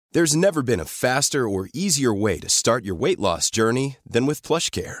There's never been a faster or easier way to start your weight loss journey than with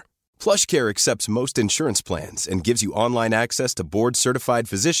PlushCare. PlushCare accepts most insurance plans and gives you online access to board-certified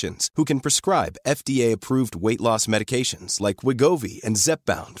physicians who can prescribe FDA-approved weight loss medications like Wegovy and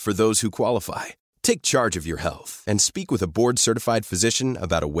Zepbound for those who qualify. Take charge of your health and speak with a board-certified physician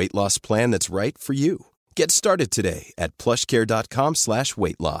about a weight loss plan that's right for you. Get started today at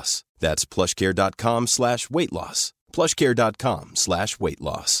plushcare.com/weight-loss. That's plushcare.com/weight-loss.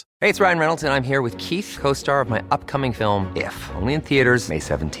 plushcare.com/weight-loss. Hey, it's Ryan Reynolds, and I'm here with Keith, co-star of my upcoming film, If, only in theaters May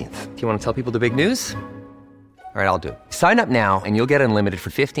 17th. Do you want to tell people the big news? All right, I'll do it. Sign up now and you'll get unlimited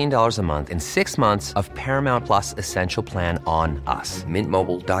for $15 a month and 6 months of Paramount Plus Essential Plan on us.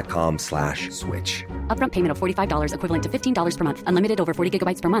 MintMobile.com/switch. Upfront payment of $45 equivalent to $15 per month. Unlimited over 40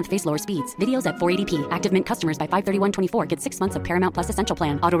 gigabytes per month. Face lower speeds. Videos at 480p. Active Mint customers by 531.24 get 6 months of Paramount Plus Essential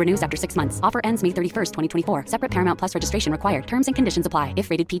Plan. Auto renews after 6 months. Offer ends May 31st, 2024. Separate Paramount Plus registration required. Terms and conditions apply if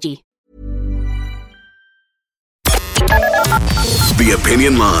rated PG. The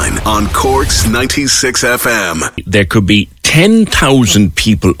Opinion Line on Cork's 96 FM. There could be 10,000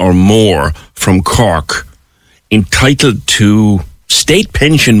 people or more from Cork entitled to state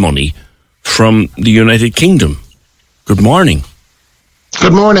pension money from the United Kingdom. Good morning.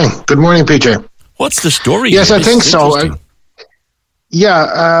 Good morning. Good morning, PJ. What's the story? Yes, I think so.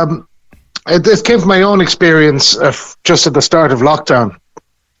 This came from my own experience just at the start of lockdown.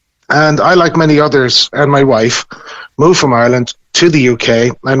 And I, like many others, and my wife, moved from Ireland to the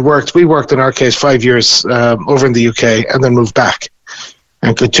UK and worked. We worked, in our case, 5 years over in the UK and then moved back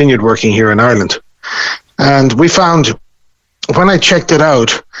and continued working here in Ireland. And we found, when I checked it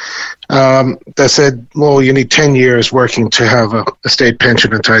out, they said, well, you need 10 years working to have a state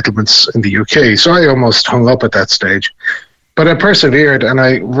pension entitlements in the UK. So I almost hung up at that stage. But I persevered and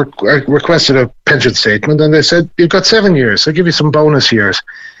I requested a pension statement, and they said, you've got 7 years. I'll give you some bonus years.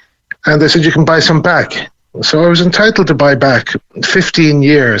 And they said you can buy some back. So I was entitled to buy back 15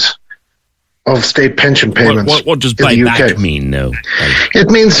 years of state pension payments. What does buy back mean now? It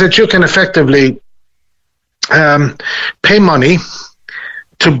means that you can effectively pay money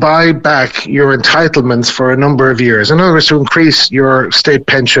to buy back your entitlements for a number of years. In other words, to increase your state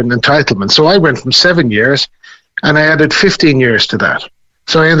pension entitlement. So I went from 7 years and I added 15 years to that.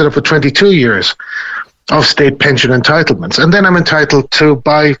 So I ended up with 22 years of state pension entitlements. And then I'm entitled to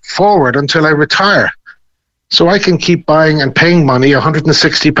buy forward until I retire. So I can keep buying and paying money,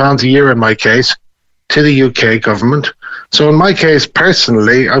 £160 a year in my case, to the UK government. So in my case,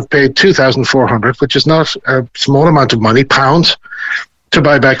 personally, I've paid $2,400, which is not a small amount of money, pounds, to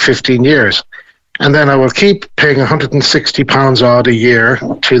buy back 15 years. And then I will keep paying £160 odd a year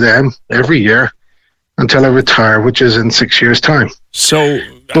to them every year until I retire, which is in 6 years' time. So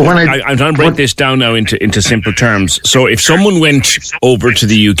I'm trying to break this down now into simple terms. So if someone went over to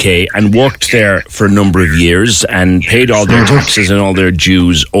the UK and worked there for a number of years and paid all their taxes and all their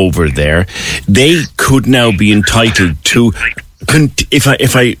dues over there, they could now be entitled to, if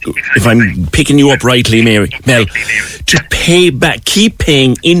I'm picking you up rightly, Mel, to pay back, keep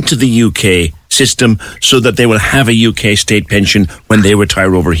paying into the UK system so that they will have a UK state pension when they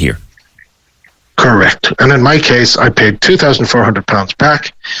retire over here. Correct. And in my case, I paid £2,400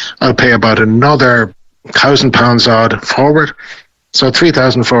 back. I'll pay about another £1,000 odd forward. So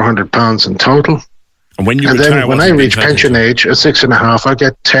 £3,400 in total. And when you and retire, then when I reach pension age at 6.5, I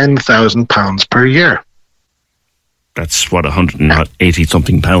get £10,000 per year. That's what, 180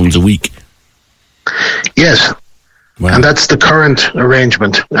 something pounds a week? Yes. Wow. And that's the current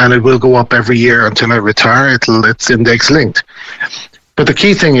arrangement. And it will go up every year until I retire. It's index linked. But the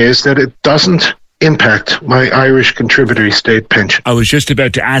key thing is that it doesn't impact my Irish contributory state pension. I was just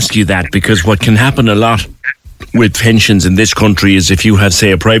about to ask you that, because what can happen a lot with pensions in this country is if you have,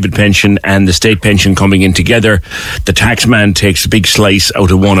 say, a private pension and the state pension coming in together, the tax man takes a big slice out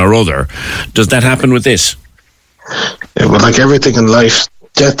of one or other. Does that happen with this? Yeah, well, like everything in life,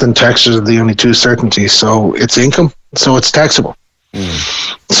 death and taxes are the only two certainties. So it's income, so it's taxable.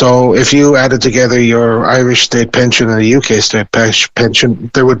 So if you added together your Irish state pension and a UK state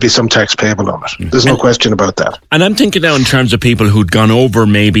pension, there would be some tax payable on it. There's no question about that. And I'm thinking now in terms of people who'd gone over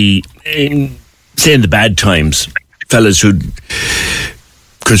maybe, in the bad times, fellas who'd,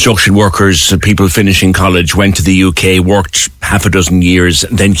 construction workers, people finishing college, went to the UK, worked half a dozen years,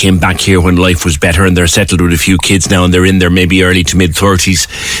 then came back here when life was better, and they're settled with a few kids now and they're in their maybe early to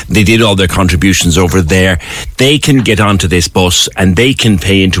mid-30s. They did all their contributions over there. They can get onto this bus and they can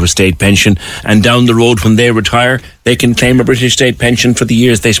pay into a state pension, and down the road when they retire, they can claim a British state pension for the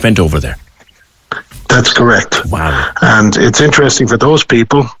years they spent over there. That's correct. Wow. And it's interesting for those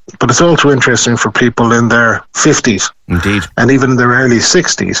people, but it's also interesting for people in their 50s. Indeed. And even in their early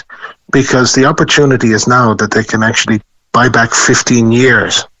 60s, because the opportunity is now that they can actually buy back 15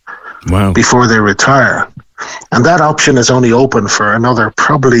 years before they retire. And that option is only open for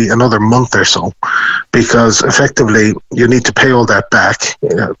probably another month or so, because effectively you need to pay all that back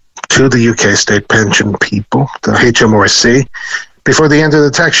to the UK state pension people, the HMRC, before the end of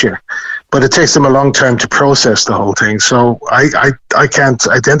the tax year. But it takes them a long time to process the whole thing. So I can't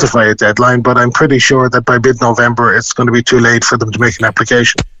identify a deadline, but I'm pretty sure that by mid-November it's going to be too late for them to make an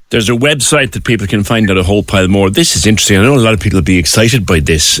application. There's a website that people can find out a whole pile more. This is interesting. I know a lot of people will be excited by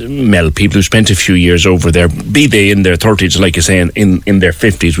this, Mel. People who spent a few years over there, be they in their 30s, like you say, in their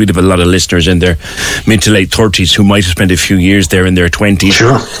 50s. We'd have a lot of listeners in their mid to late 30s who might have spent a few years there in their 20s.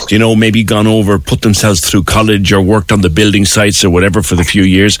 Sure. You know, maybe gone over, put themselves through college or worked on the building sites or whatever for the few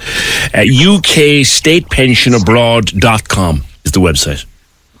years. UKStatePensionAbroad.com is the website.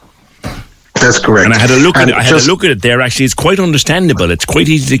 That's correct. And I had a look at it. I had a look at it there. Actually, it's quite understandable. It's quite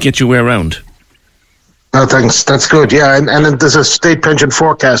easy to get your way around. Oh, thanks. That's good. Yeah, and there's a state pension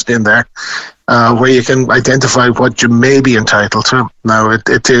forecast in there where you can identify what you may be entitled to. Now,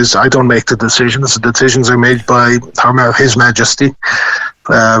 it is. I don't make the decisions. The decisions are made by His Majesty,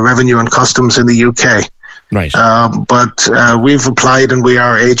 Revenue and Customs in the UK. Right. But we've applied and we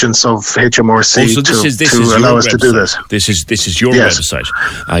are agents of HMRC to allow us to do this. This is your website.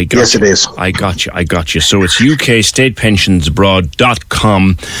 Yes, it is. I got you. So it's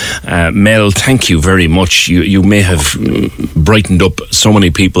UKStatePensionsAbroad.com. Mel, thank you very much. You may have brightened up so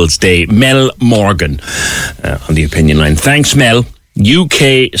many people's day. Mel Morgan on the opinion line. Thanks, Mel.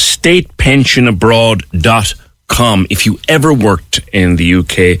 UKStatePensionAbroad.com. If you ever worked in the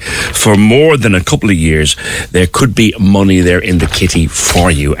UK for more than a couple of years, there could be money there in the kitty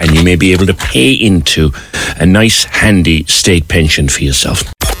for you, and you may be able to pay into a nice, handy state pension for yourself.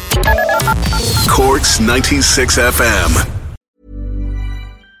 Corks 96 FM.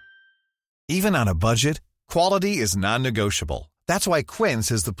 Even on a budget, quality is non-negotiable. That's why Quince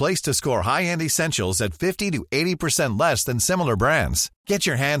is the place to score high-end essentials at 50 to 80% less than similar brands. Get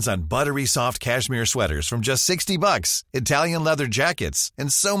your hands on buttery soft cashmere sweaters from just $60, Italian leather jackets,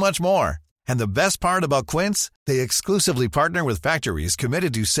 and so much more. And the best part about Quince, they exclusively partner with factories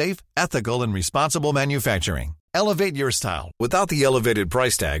committed to safe, ethical, and responsible manufacturing. Elevate your style without the elevated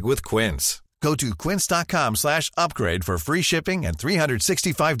price tag with Quince. Go to quince.com/upgrade for free shipping and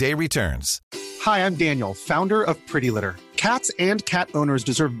 365-day returns. Hi, I'm Daniel, founder of Pretty Litter. Cats and cat owners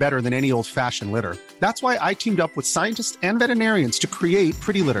deserve better than any old-fashioned litter. That's why I teamed up with scientists and veterinarians to create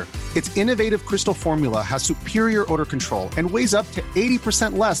Pretty Litter. Its innovative crystal formula has superior odor control and weighs up to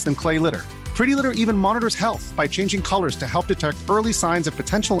 80% less than clay litter. Pretty Litter even monitors health by changing colors to help detect early signs of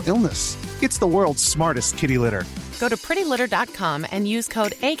potential illness. It's the world's smartest kitty litter. Go to prettylitter.com and use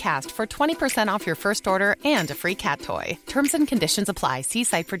code ACAST for 20% off your first order and a free cat toy. Terms and conditions apply. See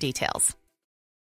site for details.